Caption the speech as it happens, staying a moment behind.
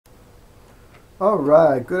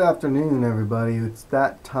Alright, good afternoon everybody. It's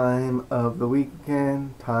that time of the week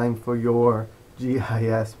again, time for your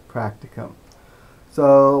GIS practicum.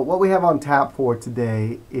 So what we have on tap for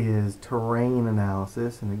today is terrain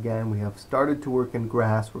analysis, and again we have started to work in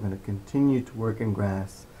GRASS. We're going to continue to work in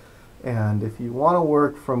GRASS. And if you want to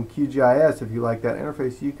work from QGIS, if you like that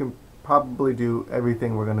interface, you can probably do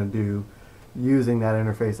everything we're going to do using that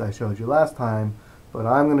interface I showed you last time, but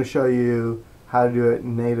I'm going to show you how to do it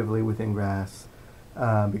natively within GRASS.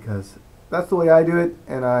 Because that's the way I do it,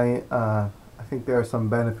 and I think there are some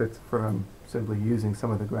benefits from simply using some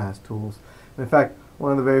of the GRASS tools. And in fact,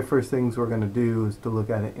 one of the very first things we're going to do is to look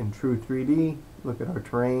at it in true 3D, look at our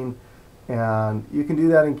terrain, and you can do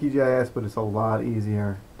that in QGIS, but it's a lot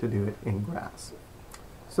easier to do it in GRASS.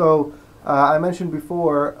 So I mentioned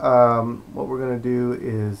before, what we're going to do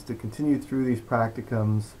is to continue through these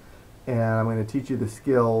practicums, and I'm going to teach you the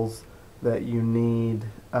skills that you need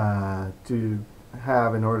to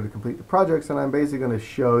have in order to complete the projects, and I'm basically going to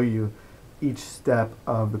show you each step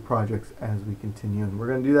of the projects as we continue. And we're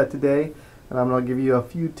going to do that today, and I'm going to give you a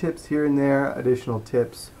few tips here and there, additional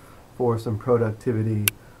tips for some productivity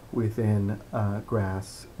within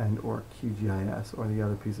GRASS and or QGIS or the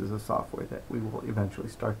other pieces of software that we will eventually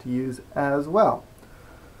start to use as well.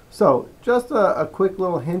 So just a quick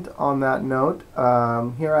little hint on that note.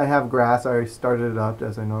 Here I have GRASS. I already started it up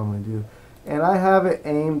as I normally do. And I have it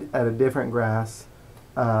aimed at a different GRASS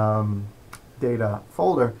data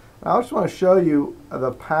folder. I just want to show you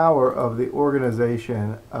the power of the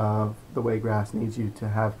organization of the way GRASS needs you to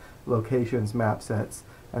have locations, map sets,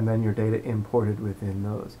 and then your data imported within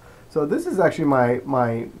those. So this is actually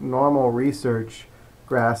my normal research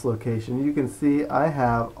GRASS location. You can see I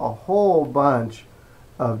have a whole bunch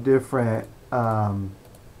of different GRASS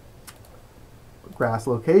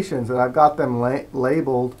locations, and I've got them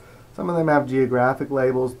labeled. Some of them have geographic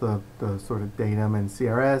labels, the sort of datum and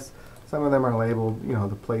CRS. Some of them are labeled, you know,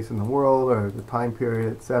 the place in the world or the time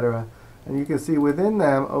period, etc. And you can see within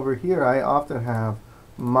them over here, I often have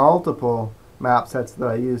multiple map sets that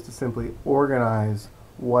I use to simply organize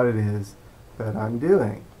what it is that I'm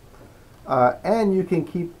doing. And you can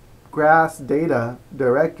keep GRASS data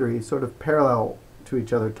directories sort of parallel to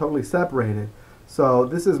each other, totally separated. So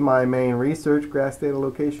this is my main research GRASS data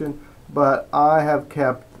location, but I have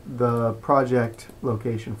kept the project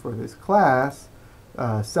location for this class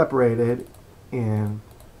separated in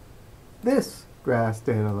this GRASS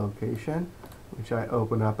data location, which I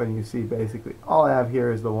open up, and you see basically all I have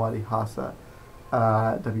here is the Wadi Hassa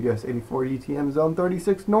WS84 ETM Zone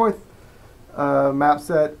 36 North map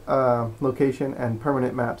set location and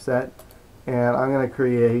permanent map set, and I'm going to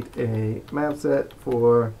create a map set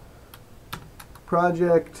for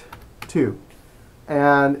project 2.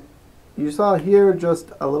 And you saw here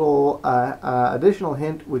just a little additional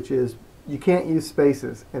hint, which is you can't use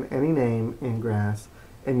spaces in any name in GRASS,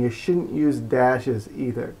 and you shouldn't use dashes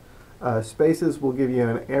either. Spaces will give you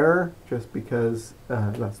an error just because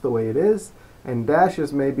that's the way it is, and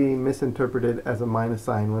dashes may be misinterpreted as a minus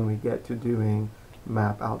sign when we get to doing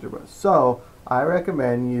map algebra. So I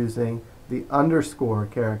recommend using the underscore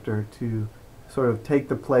character to sort of take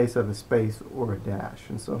the place of a space or a dash.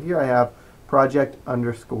 And so here I have project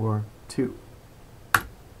underscore 2.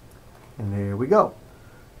 And there we go.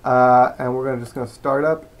 And we're just going to start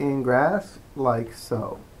up in GRASS like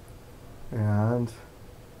so. And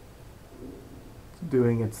it's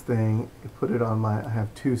doing its thing. I put it on I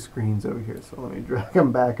have two screens over here, so let me drag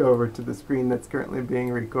them back over to the screen that's currently being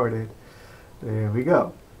recorded. There we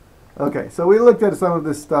go. Okay, so we looked at some of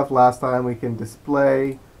this stuff last time. We can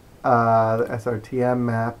display the SRTM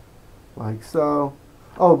map like so.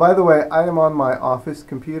 Oh, by the way, I am on my office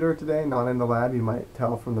computer today, not in the lab. You might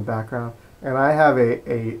tell from the background. And I have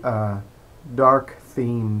a dark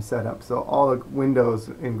theme set up. So all the windows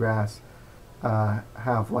in GRASS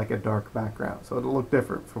have like a dark background. So it'll look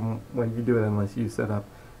different from when you do it unless you set up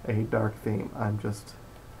a dark theme. I'm just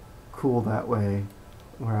cool that way,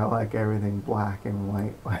 where I like everything black and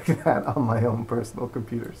white like that on my own personal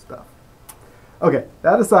computer stuff. Okay,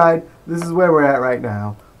 that aside, this is where we're at right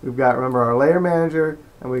now. We've got, remember, our layer manager,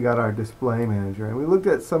 and we got our display manager. And we looked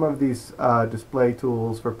at some of these display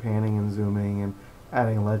tools for panning and zooming and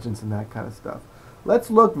adding legends and that kind of stuff. Let's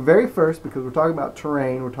look very first, because we're talking about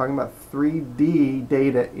terrain, we're talking about 3D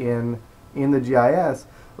data in the GIS.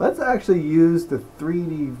 Let's actually use the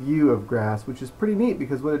 3D view of GRASS, which is pretty neat,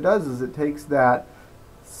 because what it does is it takes that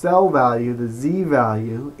cell value, the Z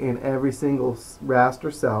value, in every single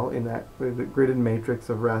raster cell in that gridded matrix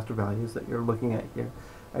of raster values that you're looking at here,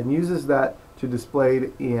 and uses that to display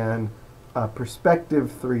it in a perspective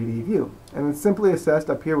 3D view. And it's simply assessed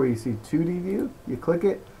up here where you see 2D view. You click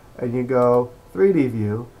it and you go 3D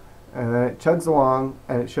view, and then it chugs along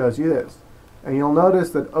and it shows you this. And you'll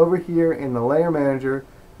notice that over here in the layer manager,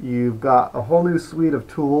 you've got a whole new suite of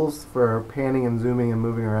tools for panning and zooming and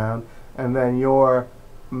moving around, and then your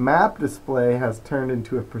map display has turned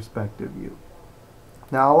into a perspective view.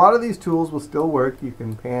 Now a lot of these tools will still work. You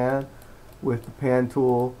can pan with the pan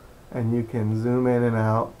tool, and you can zoom in and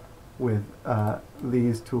out with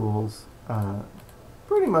these tools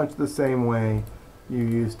pretty much the same way you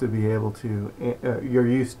used to be able to, you're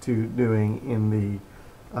used to doing in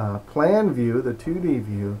the plan view, the 2D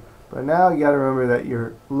view. But now you got to remember that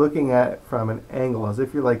you're looking at it from an angle, as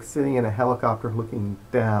if you're like sitting in a helicopter looking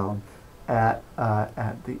down at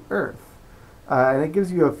the Earth. And it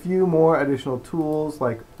gives you a few more additional tools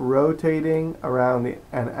like rotating around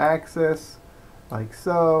an axis, like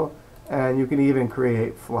so. And you can even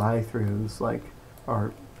create fly-throughs, like,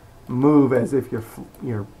 or move as if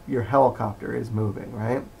your helicopter is moving,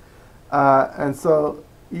 right? And so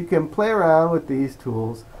you can play around with these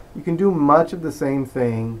tools. You can do much of the same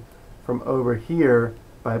thing from over here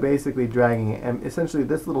by basically dragging it. And essentially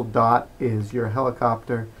this little dot is your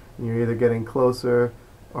helicopter, and you're either getting closer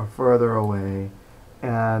or further away.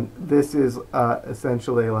 And this is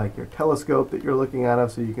essentially like your telescope that you're looking out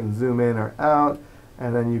of, so you can zoom in or out,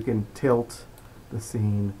 and then you can tilt the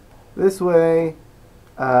scene this way,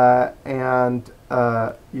 and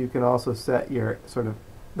you can also set your sort of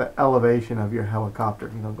the elevation of your helicopter,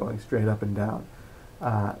 going straight up and down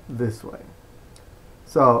this way.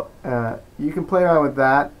 So you can play around with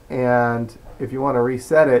that, and if you want to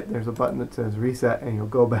reset it, there's a button that says reset, and you'll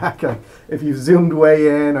go back. If you've zoomed way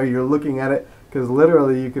in or you're looking at it, because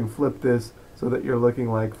literally you can flip this so that you're looking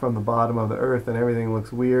like from the bottom of the Earth and everything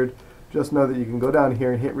looks weird. Just know that you can go down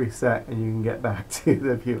here and hit reset, and you can get back to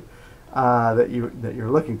the view that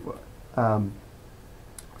you're looking for.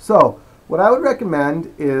 So what I would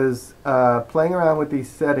recommend is playing around with these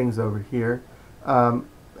settings over here,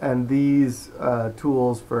 and these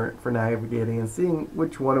tools for navigating, and seeing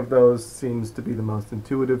which one of those seems to be the most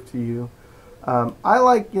intuitive to you. I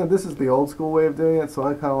like, this is the old school way of doing it, so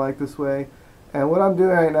I kind of like this way. And what I'm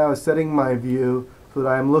doing right now is setting my view so that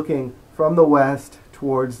I'm looking from the west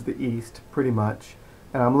towards the east, pretty much.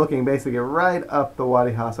 And I'm looking basically right up the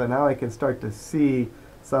Wadi Hassa. Now I can start to see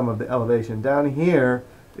some of the elevation. Down here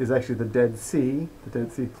is actually the Dead Sea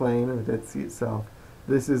Plain, and the Dead Sea itself.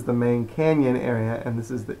 This is the main canyon area, and this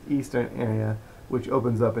is the eastern area, which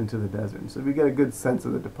opens up into the desert. So we get a good sense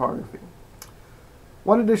of the topography.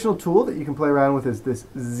 One additional tool that you can play around with is this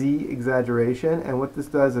Z exaggeration, and what this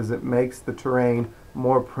does is it makes the terrain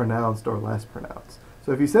more pronounced or less pronounced.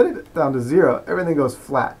 So if you set it down to 0, everything goes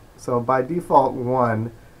flat. So by default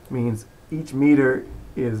 1 means each meter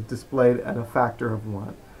is displayed at a factor of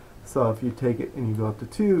 1. So if you take it and you go up to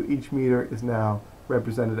 2, each meter is now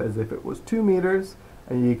represented as if it was 2 meters,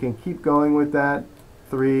 and you can keep going with that,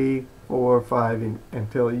 3, 4, 5,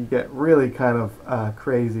 until you get really kind of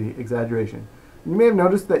crazy exaggeration. You may have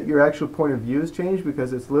noticed that your actual point of view has changed,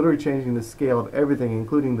 because it's literally changing the scale of everything,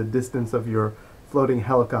 including the distance of your floating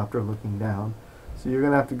helicopter looking down. So you're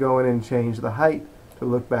going to have to go in and change the height to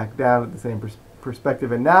look back down at the same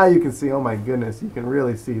perspective. And now you can see, oh my goodness, you can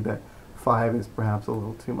really see that 5 is perhaps a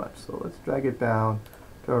little too much. So let's drag it down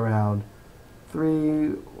to around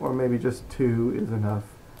 3, or maybe just 2 is enough.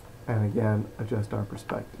 And again, adjust our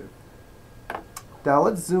perspective. Now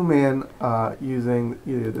let's zoom in using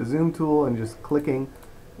either the zoom tool and just clicking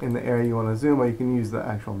in the area you want to zoom, or you can use the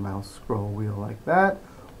actual mouse scroll wheel like that,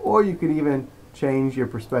 or you could even change your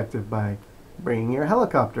perspective by bringing your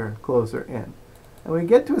helicopter closer in. And when we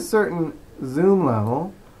get to a certain zoom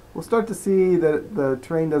level, we'll start to see that the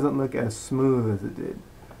terrain doesn't look as smooth as it did.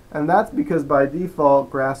 And that's because by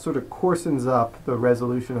default, grass sort of coarsens up the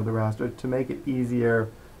resolution of the raster to make it easier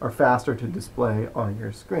or faster to display on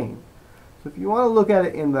your screen. So if you want to look at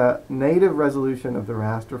it in the native resolution of the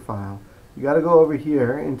raster file, you got to go over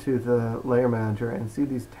here into the layer manager and see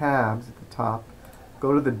these tabs at the top.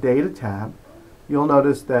 Go to the data tab. You'll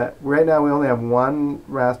notice that right now we only have one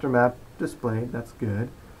raster map displayed. That's good,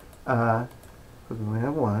 because we only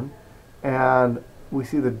have one. And we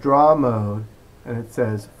see the draw mode, and it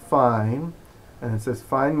says fine, and it says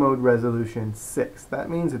fine mode resolution 6. That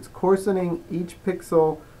means it's coarsening each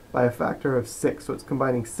pixel by a factor of 6. So it's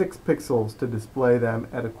combining 6 pixels to display them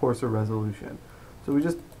at a coarser resolution. So we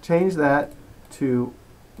just change that to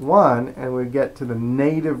 1, and we get to the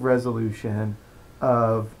native resolution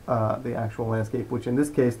of the actual landscape, which in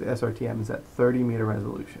this case the SRTM is at 30 meter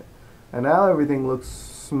resolution. And now everything looks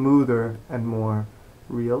smoother and more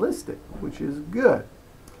realistic, which is good.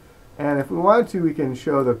 And if we wanted to, we can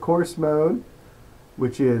show the coarse mode,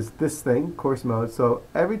 which is this thing, coarse mode. So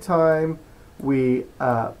every time we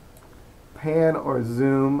pan or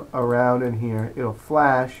zoom around in here, it'll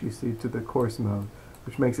flash, you see, to the coarse mode,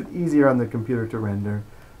 which makes it easier on the computer to render.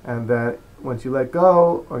 And then once you let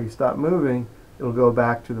go or you stop moving, it'll go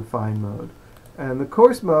back to the fine mode. And the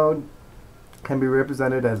coarse mode can be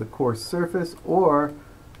represented as a coarse surface or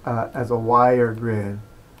as a wire grid,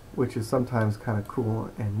 which is sometimes kind of cool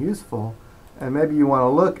and useful. And maybe you want to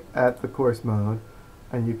look at the coarse mode,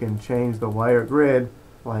 and you can change the wire grid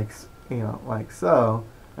like so.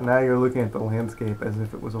 And now you're looking at the landscape as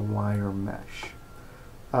if it was a wire mesh.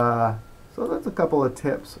 So that's a couple of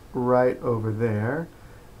tips right over there.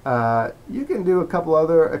 You can do a couple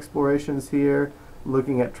other explorations here,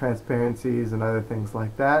 looking at transparencies and other things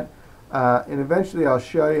like that. And eventually I'll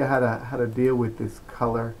show you how to deal with this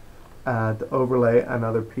color to overlay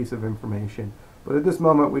another piece of information. But at this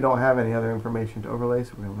moment we don't have any other information to overlay,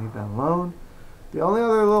 so we're going to leave that alone. The only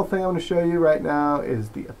other little thing I'm going to show you right now is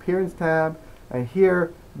the Appearance tab. And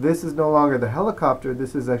here, this is no longer the helicopter,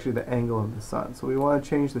 this is actually the angle of the sun. So we want to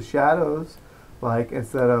change the shadows, like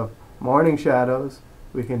instead of morning shadows,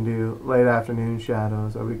 we can do late afternoon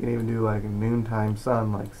shadows, or we can even do like a noontime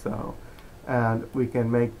sun, like so. And we can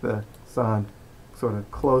make the sun sort of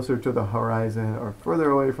closer to the horizon or further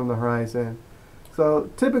away from the horizon. So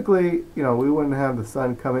typically, we wouldn't have the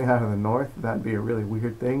sun coming out of the north. That'd be a really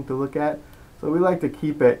weird thing to look at. So we like to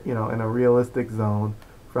keep it, in a realistic zone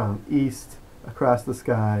from east across the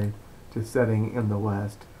sky to setting in the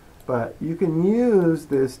west. But you can use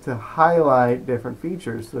this to highlight different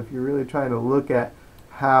features. So if you're really trying to look at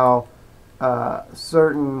how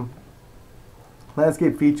certain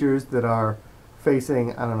landscape features that are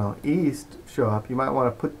facing, I don't know, east show up, you might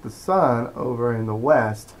want to put the sun over in the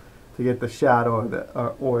west to get the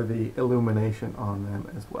shadow or the illumination on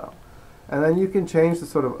them as well. And then you can change the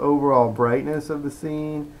sort of overall brightness of the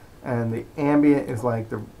scene, and the ambient is like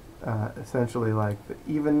the essentially like the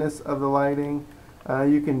evenness of the lighting.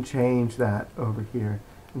 You can change that over here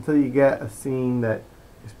until you get a scene that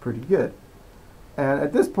is pretty good. And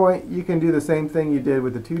at this point you can do the same thing you did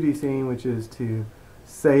with the 2D scene, which is to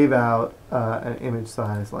save out an image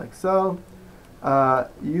size like so.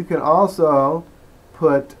 You can also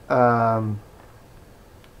put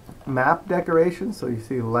map decorations, so you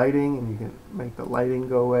see lighting and you can make the lighting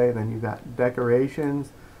go away. Then you've got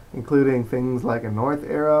decorations, including things like a north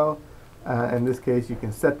arrow. In this case you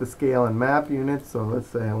can set the scale in map units, so let's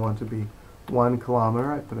say I want to be 1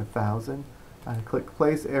 kilometer, I put 1,000. I click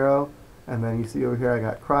place arrow, and then you see over here I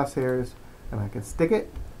got crosshairs, and I can stick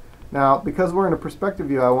it. Now because we're in a perspective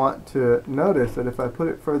view, I want to notice that if I put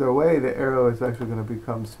it further away, the arrow is actually going to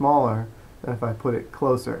become smaller than if I put it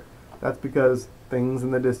closer. That's because things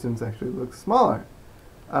in the distance actually look smaller.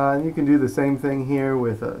 And you can do the same thing here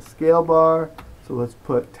with a scale bar. So let's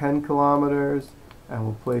put 10 kilometers, and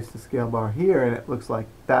we'll place the scale bar here, and it looks like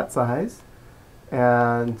that size.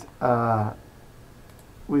 And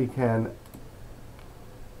we can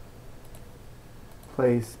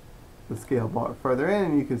place the scale bar further in,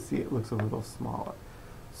 and you can see it looks a little smaller.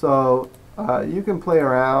 So you can play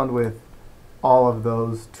around with all of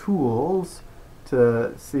those tools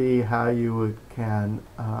to see how you can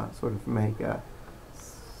sort of make a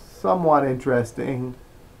somewhat interesting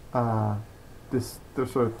the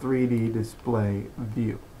sort of 3D display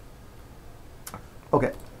view. Okay,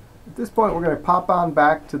 at this point we're going to pop on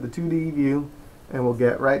back to the 2D view, and we'll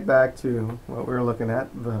get right back to what we were looking at,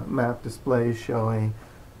 the map display showing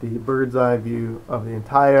the bird's eye view of the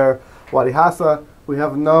entire Wadi Hassa. We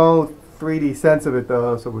have no 3D sense of it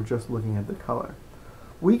though, so we're just looking at the color.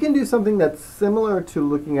 We can do something that's similar to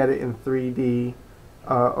looking at it in 3D,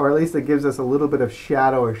 or at least it gives us a little bit of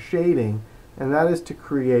shadow or shading, and that is to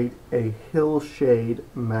create a hill shade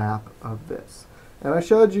map of this. And I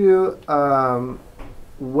showed you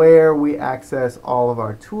where we access all of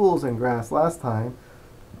our tools in Grass last time,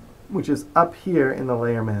 which is up here in the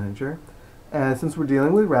Layer Manager. And since we're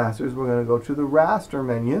dealing with rasters, we're going to go to the raster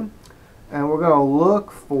menu, and we're going to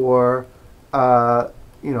look for,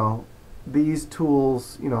 these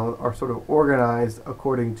tools, are sort of organized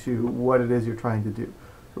according to what it is you're trying to do.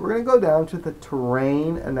 So we're going to go down to the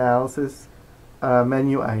terrain analysis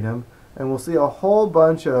menu item, and we'll see a whole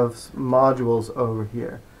bunch of modules over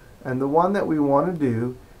here. And the one that we want to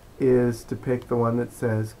do is to pick the one that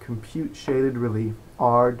says Compute Shaded Relief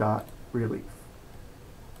R.Relief.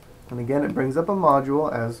 And again, it brings up a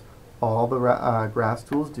module, as all the grass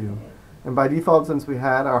tools do. And by default, since we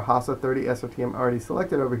had our Hassa 30 SRTM already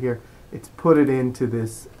selected over here, it's put it into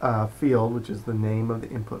this field, which is the name of the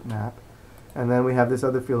input map. And then we have this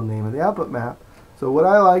other field, name of the output map. So what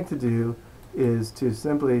I like to do is to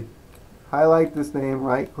simply highlight this name,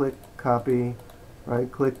 right-click, copy,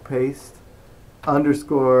 right-click, paste,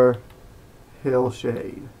 underscore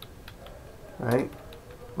hillshade, right?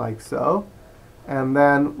 Like so. And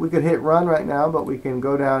then we could hit run right now, but we can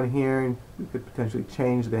go down here and we could potentially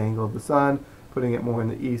change the angle of the sun, putting it more in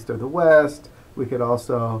the east or the west. We could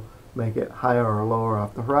also make it higher or lower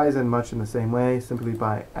off the horizon, much in the same way, simply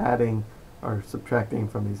by adding or subtracting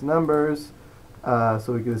from these numbers.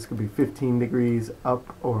 This could be 15 degrees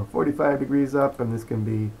up or 45 degrees up, and this can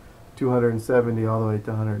be 270 all the way to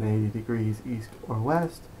 180 degrees east or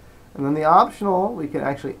west. And then the optional, we can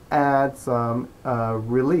actually add some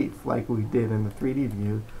relief like we did in the 3D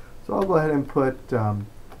view. So I'll go ahead and put a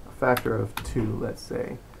factor of 2, let's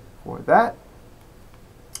say, for that.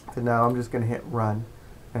 So now I'm just going to hit run,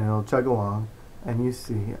 and it'll chug along. And you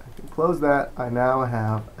see, I can close that. I now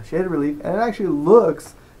have a shaded relief, and it actually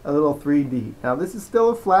looks a little 3D. Now this is still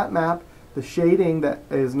a flat map. The shading that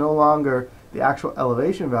is no longer the actual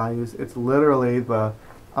elevation values. It's literally the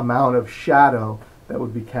amount of shadow that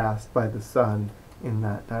would be cast by the sun in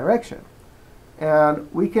that direction.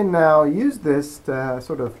 And we can now use this to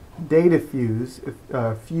sort of data fuse,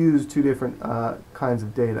 fuse two different kinds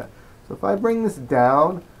of data. So if I bring this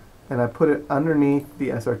down and I put it underneath the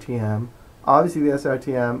SRTM, obviously the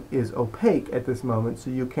SRTM is opaque at this moment, so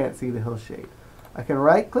you can't see the hillshade. I can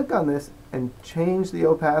right click on this and change the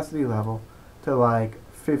opacity level to like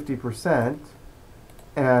 50%,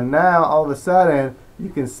 and now all of a sudden you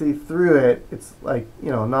can see through it. It's like,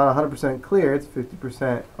 not 100% clear, it's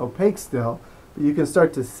 50% opaque still, but you can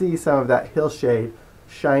start to see some of that hillshade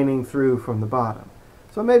shining through from the bottom.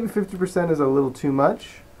 So maybe 50% is a little too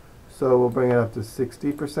much, so we'll bring it up to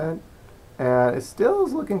 60%, and it still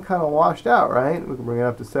is looking kind of washed out, right? We can bring it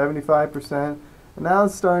up to 75%, and now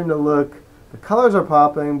it's starting to look, the colors are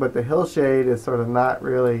popping, but the hillshade is sort of not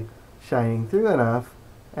really shining through enough.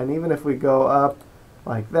 And even if we go up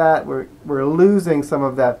like that, we're losing some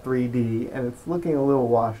of that 3D, and it's looking a little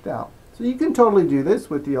washed out. So you can totally do this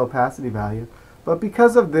with the opacity value, but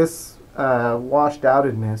because of this washed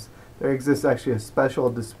outedness, there exists actually a special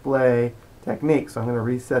display technique. So I'm going to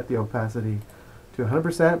reset the opacity to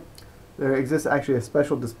 100%. There exists actually a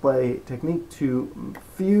special display technique to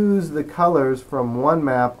fuse the colors from one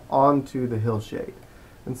map onto the hillshade.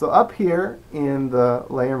 And so up here in the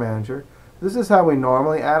layer manager, this is how we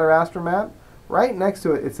normally add a raster map. Right next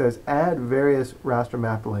to it, it says add various raster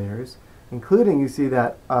map layers, including, you see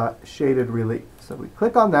that shaded relief. So we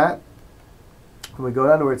click on that, and we go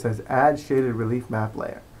down to where it says add shaded relief map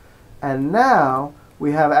layer. And now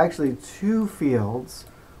we have actually two fields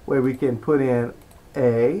where we can put in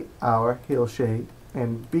A, our hillshade,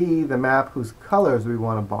 and B, the map whose colors we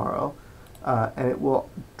want to borrow, and it will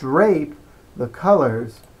drape the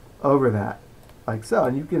colors over that, like so.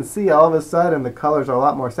 And you can see all of a sudden the colors are a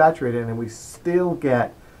lot more saturated, and we still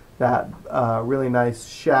get that really nice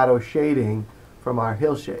shadow shading from our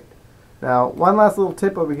hillshade. Now, one last little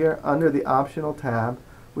tip over here, under the optional tab,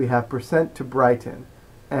 we have % to brighten.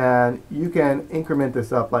 And you can increment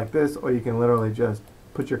this up like this, or you can literally just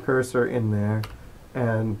put your cursor in there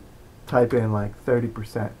and type in like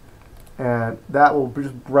 30%. And that will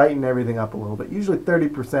just brighten everything up a little bit. Usually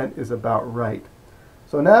 30% is about right.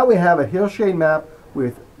 So now we have a hillshade map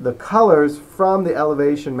with the colors from the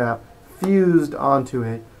elevation map fused onto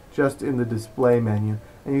it just in the display menu.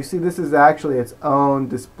 And you see this is actually its own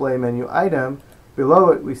display menu item.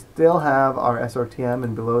 Below it we still have our SRTM,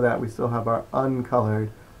 and below that we still have our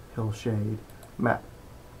uncolored hillshade map,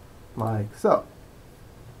 like so.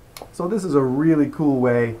 So this is a really cool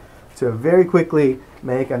way to very quickly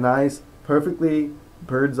make a nice, perfectly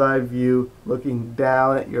bird's eye view looking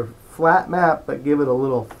down at your flat map, but give it a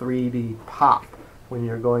little 3D pop when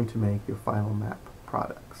you're going to make your final map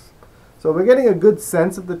products. So we're getting a good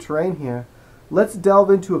sense of the terrain here. Let's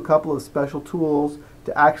delve into a couple of special tools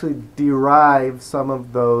to actually derive some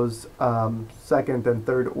of those second and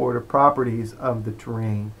third order properties of the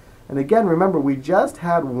terrain. And again, remember, we just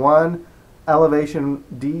had one elevation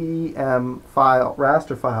DEM file,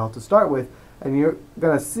 raster file to start with, and you're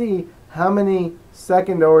going to see how many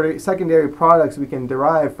secondary products we can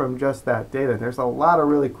derive from just that data. There's a lot of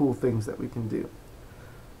really cool things that we can do.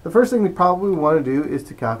 The first thing we probably want to do is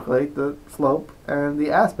to calculate the slope and the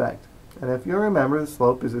aspect. And if you remember, the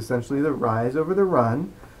slope is essentially the rise over the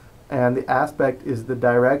run, and the aspect is the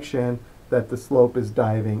direction that the slope is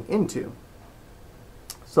diving into.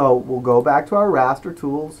 So we'll go back to our raster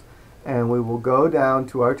tools, and we will go down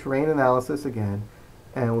to our terrain analysis again,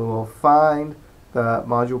 and we will find the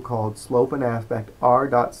module called slope and aspect,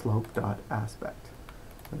 r.slope.aspect.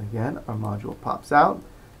 And again, our module pops out.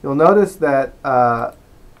 You'll notice that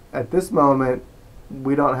at this moment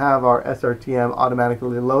we don't have our SRTM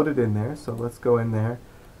automatically loaded in there, so let's go in there,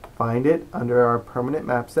 find it under our permanent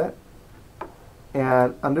map set.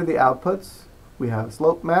 And under the outputs, we have a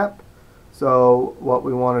slope map. So what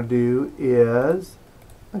we want to do is,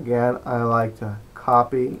 again, I like to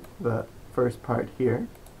copy the first part here.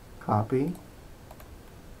 Copy,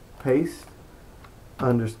 paste,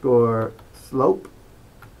 underscore slope.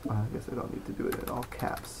 I guess I don't need to do it in all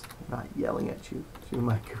caps. I'm not yelling at you through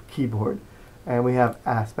my keyboard. And we have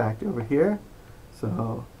aspect over here.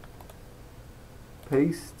 So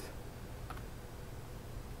paste,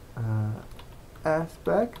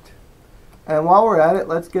 aspect. And while we're at it,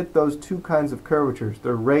 let's get those two kinds of curvatures,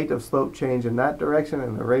 the rate of slope change in that direction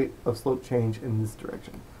and the rate of slope change in this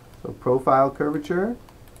direction. So profile curvature,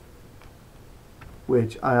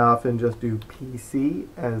 which I often just do PC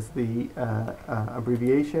as the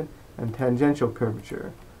abbreviation, and tangential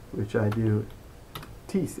curvature, which I do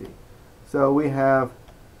TC. So we have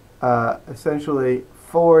essentially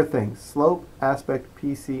four things: slope, aspect,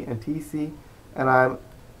 PC, and TC. And I'm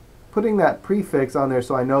putting that prefix on there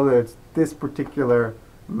so I know that it's this particular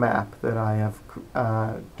map that I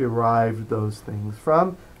have derived those things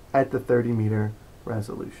from at the 30-meter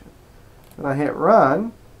resolution. Then I hit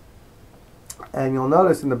run, and you'll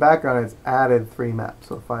notice in the background it's added 3 maps.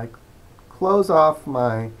 So if I close off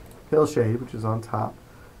my hillshade, which is on top,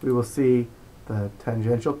 we will see the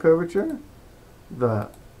tangential curvature, the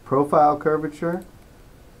profile curvature,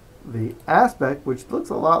 the aspect, which looks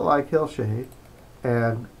a lot like hillshade,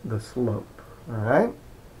 and the slope. All right?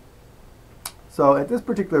 So at this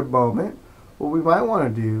particular moment, what we might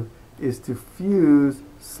want to do is to fuse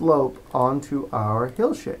slope onto our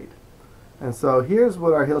hillshade. And so here's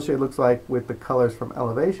what our hillshade looks like with the colors from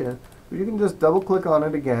elevation. You can just double click on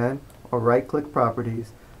it again, or right click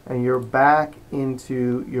properties, and you're back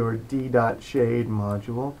into your D.shade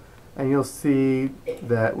module, and you'll see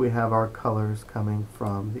that we have our colors coming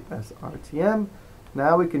from the SRTM.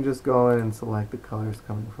 Now we can just go in and select the colors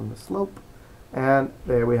coming from the slope, and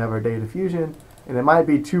there we have our data fusion. And it might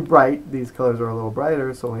be too bright. These colors are a little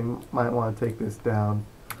brighter, so we might want to take this down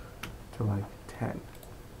to like 10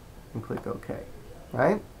 and click OK.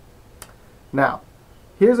 Right? Now,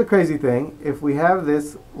 here's a crazy thing. If we have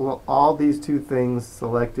this, all these two things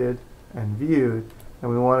selected and viewed, and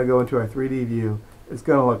we want to go into our 3D view, it's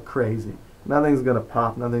going to look crazy. Nothing's going to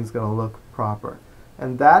pop. Nothing's going to look proper.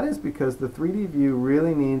 And that is because the 3D view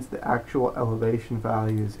really needs the actual elevation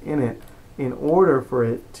values in it in order for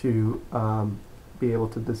it to be able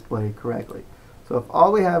to display correctly. So if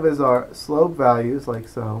all we have is our slope values, like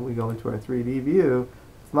so, we go into our 3D view,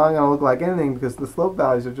 it's not going to look like anything because the slope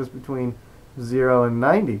values are just between 0 and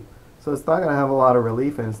 90. So it's not going to have a lot of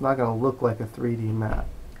relief and it's not going to look like a 3D map.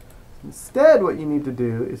 Instead, what you need to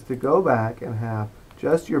do is to go back and have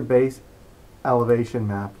just your base elevation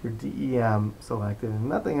map, your DEM, selected, and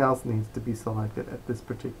nothing else needs to be selected at this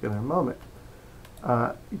particular moment.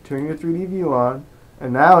 You turn your 3D view on,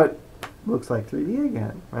 and now it looks like 3D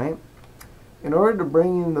again, right? In order to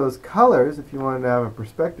bring in those colors, if you wanted to have a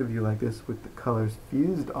perspective view like this with the colors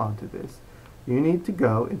fused onto this, you need to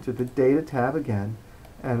go into the Data tab again,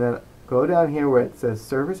 and then go down here where it says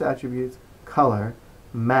Surface Attributes, Color,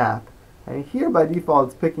 Map, and here by default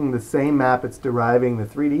it's picking the same map it's deriving the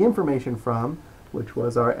 3D information from, which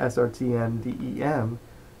was our SRTM DEM.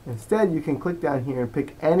 Instead, you can click down here and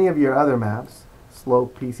pick any of your other maps,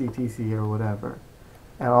 slope, PCTC, or whatever.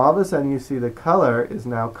 And all of a sudden you see the color is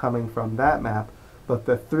now coming from that map, but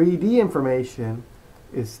the 3D information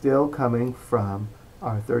is still coming from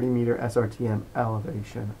our 30-meter SRTM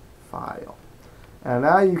elevation file. And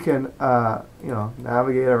now you can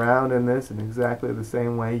navigate around in this in exactly the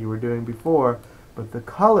same way you were doing before, but the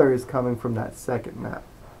color is coming from that second map.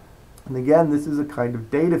 And again, this is a kind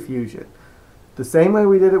of data fusion. The same way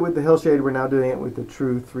we did it with the hillshade, we're now doing it with the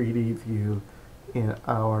true 3D view in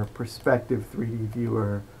our perspective 3D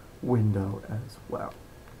viewer window as well.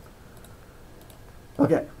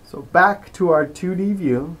 Okay, so back to our 2D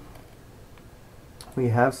view. We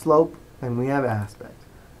have slope and we have aspect.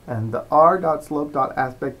 And the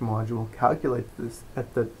r.slope.aspect module calculates this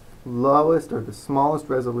at the lowest or the smallest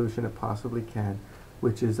resolution it possibly can,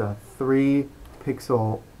 which is a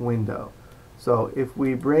 3-pixel window. So if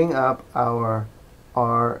we bring up our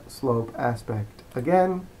r-slope aspect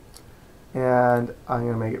again, and I'm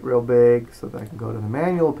going to make it real big so that I can go to the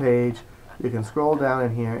manual page, you can scroll down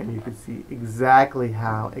in here and you can see exactly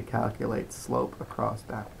how it calculates slope across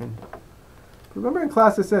that window. Remember in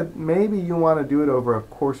class I said maybe you want to do it over a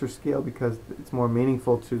coarser scale because it's more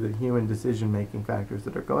meaningful to the human decision-making factors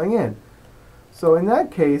that are going in. So in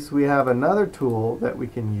that case, we have another tool that we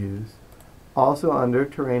can use, also under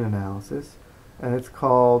terrain analysis, and it's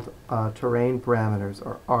called terrain parameters,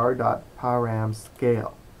 or r.param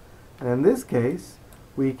scale. And in this case,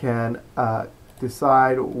 we can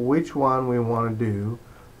decide which one we want to do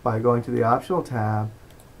by going to the optional tab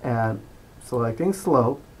and selecting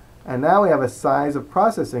slope. And now we have a size of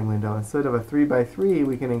processing window. Instead of a 3x3,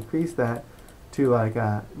 we can increase that to like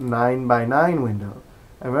a 9x9 window.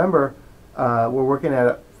 And remember, we're working at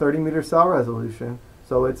a 30-meter cell resolution,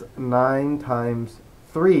 so it's 9 times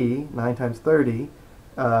 3, 9 times 30,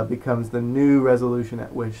 becomes the new resolution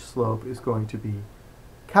at which slope is going to be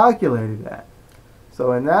calculated at.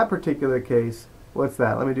 So in that particular case, what's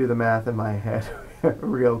that? Let me do the math in my head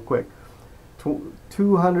real quick.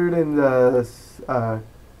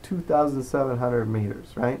 2,700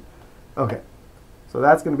 meters, right? Okay, so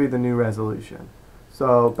that's going to be the new resolution.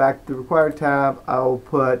 So back to the required tab, I will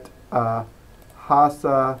put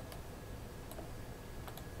HASA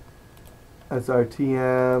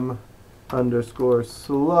SRTM underscore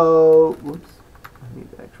slope. Whoops, I need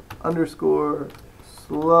the actual underscore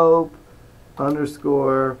slope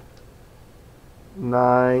underscore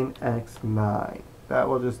 9x9. That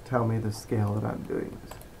will just tell me the scale that I'm doing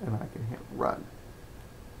this, and I can hit run.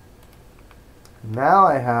 Now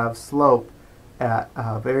I have slope at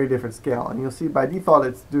a very different scale, and you'll see by default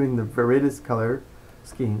it's doing the Viridis color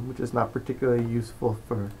scheme, which is not particularly useful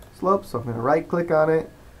for slope. So I'm going to right click on it,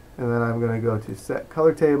 and then I'm going to go to set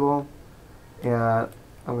color table, and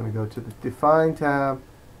I'm going to go to the define tab,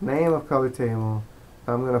 name of color table.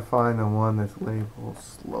 I'm going to find the one that's labeled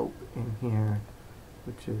slope in here,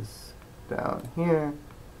 which is down here.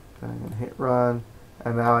 Then I'm going to hit run,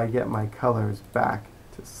 and now I get my colors back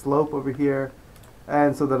to slope over here.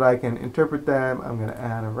 And so that I can interpret them, I'm going to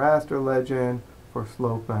add a raster legend for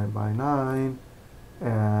slope 9x9.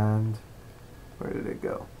 And where did it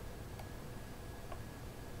go?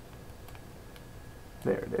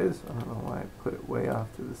 There it is. I don't know why I put it way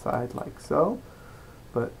off to the side like so,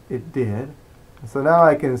 but it did. And so now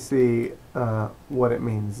I can see what it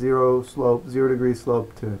means. 0 slope, 0 degree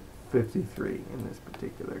slope to 53 in this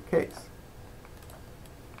particular case.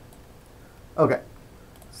 Okay,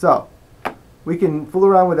 so we can fool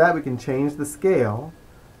around with that. We can change the scale.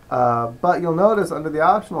 But you'll notice under the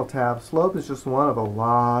optional tab, slope is just one of a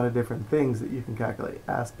lot of different things that you can calculate.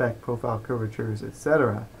 Aspect, profile, curvatures,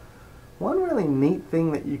 etc. One really neat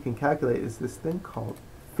thing that you can calculate is this thing called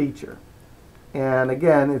feature. And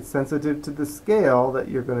again, it's sensitive to the scale that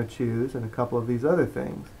you're going to choose and a couple of these other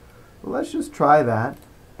things. But let's just try that.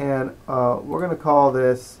 And we're going to call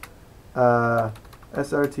this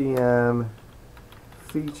SRTM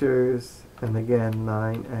features, and again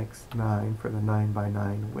 9x9 for the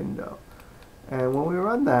 9x9 window. And when we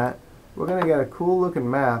run that, we're going to get a cool looking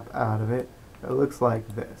map out of it that looks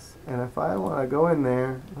like this. And if I want to go in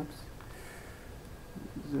there, oops,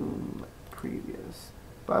 zoom previous.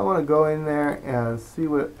 If I want to go in there and see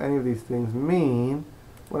what any of these things mean,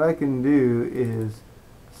 what I can do is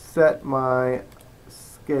set my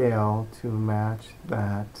scale to match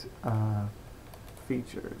that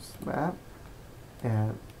features map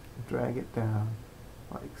and drag it down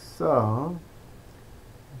like so.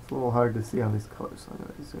 It's a little hard to see on these colors, so I'm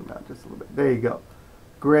going to zoom out just a little bit. There you go.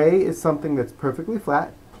 Gray is something that's perfectly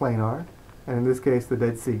flat, planar, and in this case the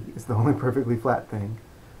Dead Sea is the only perfectly flat thing.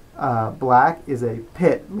 Black is a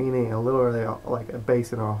pit, meaning literally like a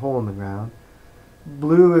basin or a hole in the ground.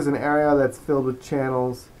 Blue is an area that's filled with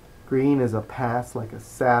channels. Green is a pass, like a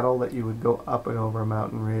saddle that you would go up and over a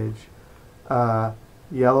mountain ridge.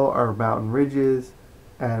 Yellow are mountain ridges,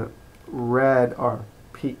 and red are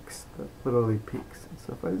peaks, literally peaks.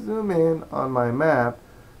 So if I zoom in on my map,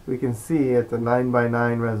 we can see at the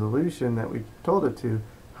 9x9 resolution that we told it to,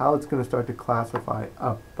 how it's going to start to classify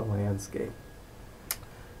up the landscape.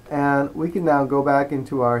 And we can now go back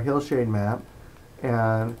into our hillshade map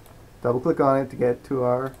and double click on it to get to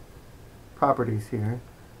our properties here,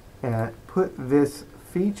 and put this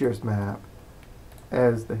features map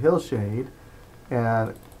as the hillshade.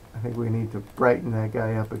 And I think we need to brighten that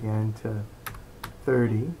guy up again to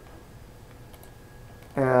 30.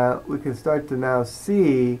 And we can start to now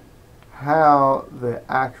see how the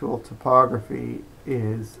actual topography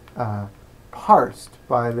is parsed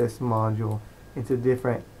by this module into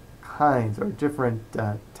different kinds or different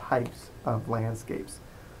types of landscapes.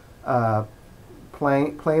 Planar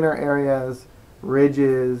areas,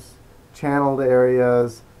 ridges, channeled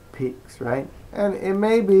areas, peaks, right? And it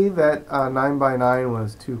may be that 9x9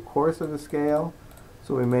 was too coarse of a scale,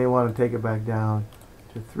 so we may want to take it back down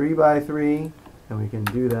to 3x3, and we can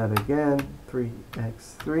do that again,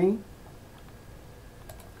 3x3.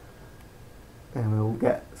 And we'll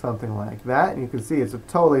get something like that. And you can see it's a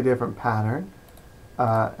totally different pattern.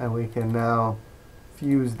 And we can now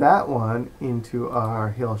fuse that one into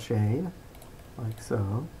our hillshade, like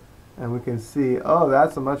so. and we can see, oh,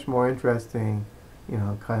 that's a much more interesting, you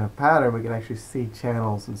know, kind of pattern. We can actually see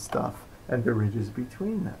channels and stuff and the ridges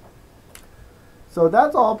between them. So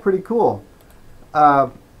that's all pretty cool.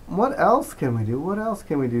 What else can we do? What else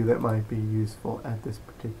can we do that might be useful at this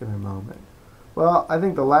particular moment? Well, I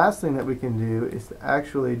think the last thing that we can do is to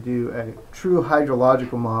actually do a true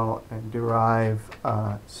hydrological model and derive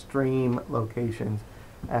stream locations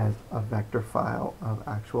as a vector file of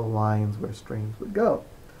actual lines where streams would go.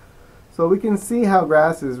 So we can see how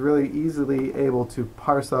grass is really easily able to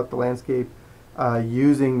parse out the landscape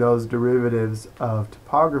using those derivatives of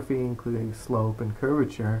topography, including slope and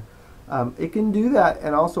curvature. It can do that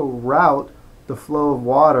and also route the flow of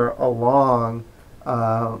water along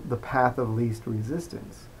the path of least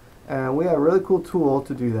resistance. And we have a really cool tool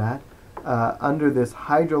to do that under this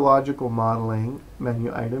hydrological modeling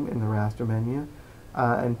menu item in the raster menu.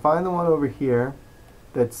 And find the one over here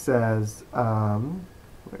that says,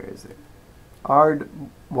 where is it? ARD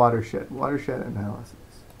watershed analysis.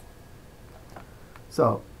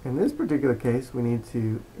 So in this particular case, we need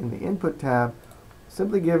to, in the input tab,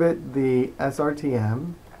 simply give it the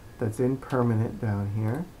SRTM that's in permanent down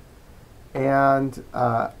here. And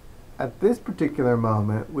at this particular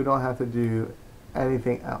moment, we don't have to do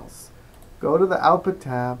anything else. Go to the output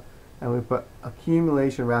tab and we put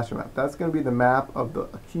accumulation raster map. That's going to be the map of the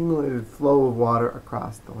accumulated flow of water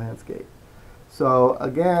across the landscape. So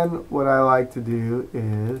again, what I like to do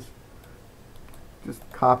is just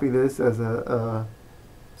copy this as a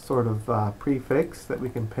sort of prefix that we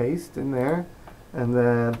can paste in there, and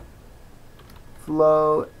then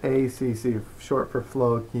flow ACC, short for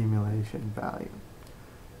flow accumulation value.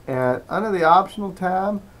 And under the optional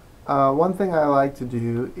tab, one thing I like to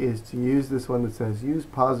do is to use this one that says use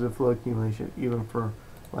positive flow accumulation even for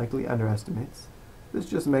likely underestimates. This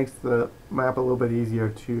just makes the map a little bit easier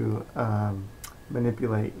to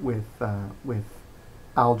manipulate with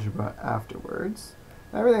algebra afterwards.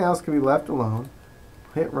 Everything else can be left alone.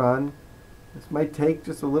 Hit run. This might take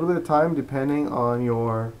just a little bit of time depending on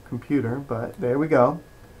your computer, but there we go.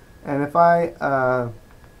 And if I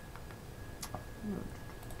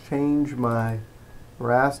change my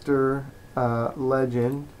raster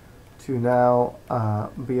legend to now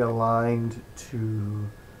be aligned to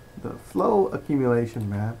the flow accumulation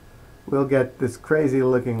map, we'll get this crazy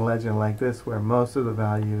looking legend like this where most of the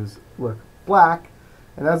values look black,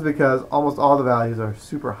 and that's because almost all the values are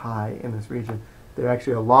super high in this region. There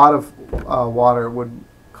actually a lot of water would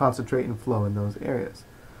concentrate and flow in those areas.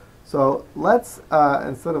 So let's,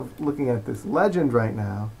 instead of looking at this legend right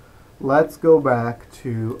now, let's go back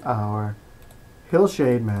to our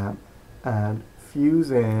hillshade map and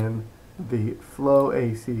fuse in the flow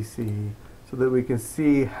ACC so that we can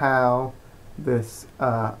see how this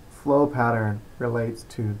flow pattern relates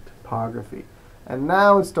to topography. And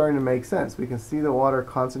now it's starting to make sense. We can see the water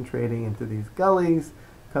concentrating into these gullies,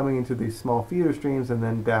 coming into these small feeder streams, and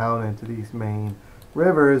then down into these main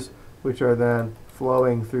rivers, which are then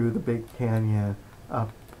flowing through the big canyon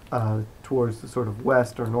up towards the sort of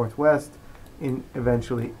west or northwest,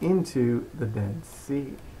 eventually into the Dead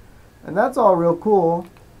Sea. And that's all real cool,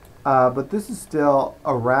 but this is still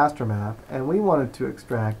a raster map, and we wanted to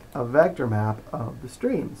extract a vector map of the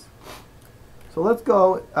streams. So let's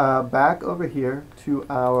go back over here to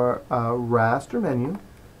our raster menu,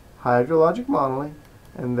 hydrologic modeling,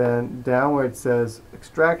 and then down where it says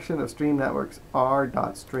extraction of stream networks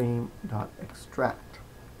r.stream.extract.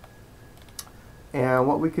 And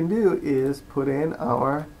what we can do is put in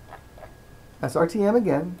our SRTM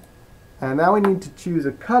again, and now we need to choose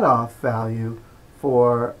a cutoff value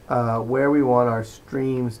for where we want our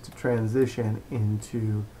streams to transition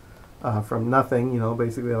into from nothing,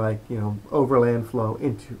 basically like, overland flow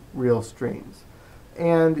into real streams.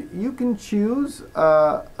 And you can choose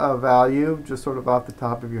a value just sort of off the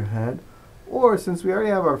top of your head, or since we already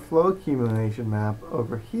have our flow accumulation map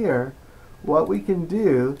over here, what we can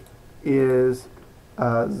do is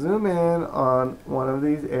zoom in on one of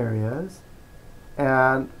these areas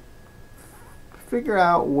and figure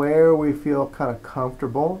out where we feel kind of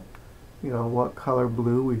comfortable, what color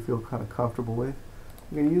blue we feel kind of comfortable with.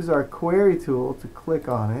 We're going to use our query tool to click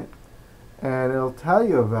on it, and it'll tell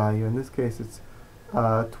you a value. In this case, it's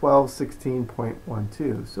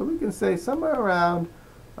 1216.12. So we can say somewhere around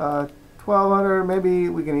 1200, maybe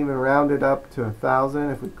we can even round it up to 1000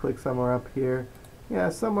 if we click somewhere up here. Yeah,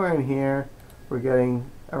 somewhere in here we're getting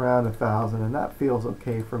around 1000, and that feels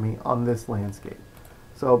okay for me on this landscape.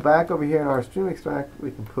 So back over here in our stream extract,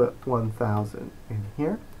 we can put 1000 in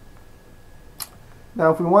here.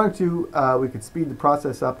 Now if we wanted to, we could speed the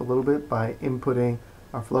process up a little bit by inputting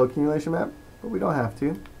our flow accumulation map, but we don't have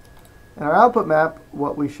to. In our output map,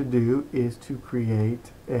 what we should do is to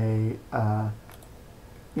create a,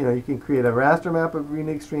 you can create a raster map of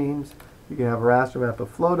unique streams. You can have a raster map of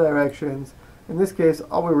flow directions. In this case,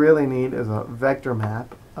 all we really need is a vector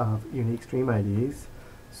map of unique stream IDs.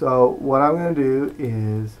 So what I'm going to do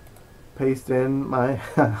is paste in my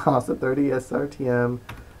HASA 30 SRTM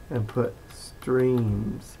and put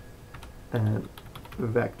streams and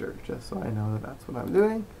vector, just so I know that that's what I'm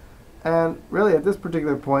doing. And really at this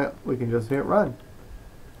particular point, we can just hit run.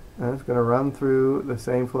 And it's going to run through the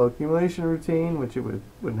same flow accumulation routine, which it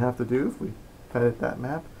wouldn't have to do if we edit that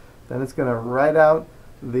map. Then it's going to write out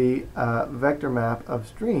the vector map of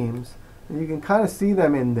streams. And you can kind of see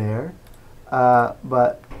them in there,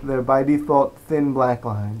 but they're by default thin black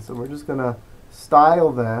lines. So we're just going to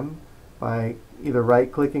style them by either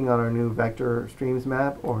right-clicking on our new vector streams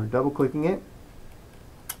map or double-clicking it.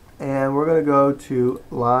 And we're going to go to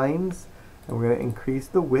lines, and we're going to increase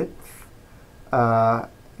the width.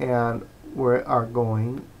 And we are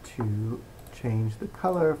going to change the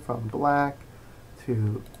color from black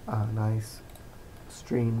to a nice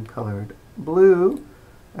stream colored blue,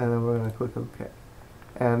 and then we're going to click OK.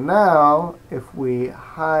 And now if we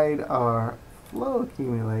hide our flow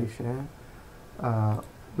accumulation,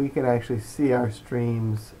 we can actually see our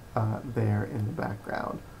streams there in the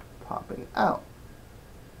background popping out.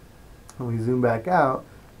 And we zoom back out,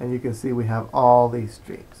 and you can see we have all these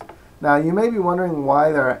streams. Now you may be wondering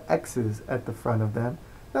why there are X's at the front of them.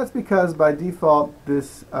 That's because by default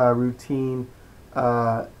this routine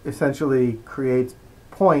essentially creates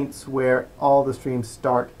points where all the streams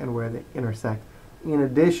start and where they intersect, in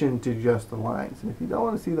addition to just the lines. And if you don't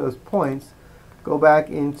want to see those points, go back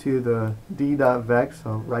into the d.vec,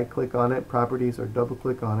 so right click on it, properties, or double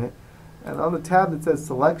click on it, and on the tab that says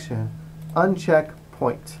selection, uncheck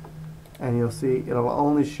point. And you'll see it'll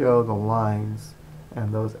only show the lines,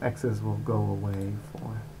 and those X's will go away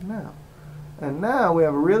for now. And now we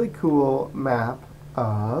have a really cool map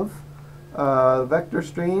of vector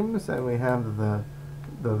streams, and we have the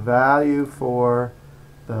value for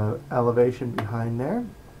the elevation behind there.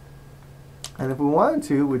 And if we wanted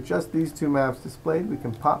to, with just these two maps displayed, we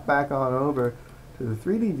can pop back on over to the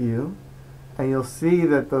 3D view, and you'll see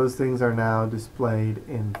that those things are now displayed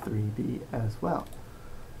in 3D as well.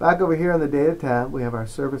 Back over here on the Data tab, we have our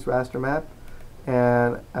surface raster map,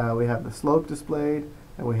 and we have the slope displayed,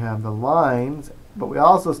 and we have the lines, but we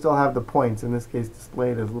also still have the points, in this case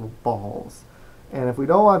displayed as little balls. And if we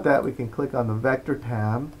don't want that, we can click on the Vector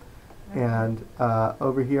tab, and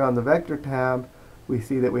over here on the Vector tab, we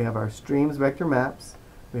see that we have our streams vector maps.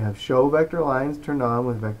 We have show vector lines turned on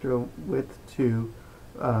with vector width 2,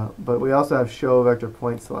 but we also have show vector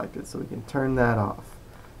points selected, so we can turn that off.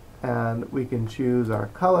 And we can choose our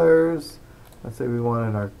colors. Let's say we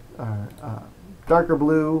wanted our darker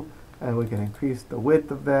blue, and we can increase the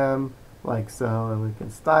width of them like so, and we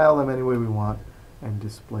can style them any way we want and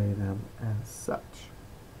display them as such.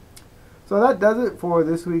 So that does it for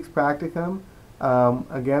this week's practicum.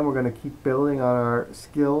 Again, we're going to keep building on our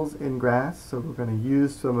skills in grass, so we're going to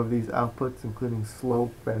use some of these outputs, including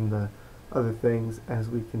slope and the other things, as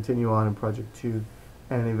we continue on in Project 2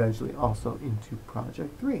 and eventually also into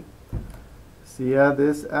Project 3. See ya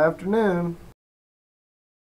this afternoon.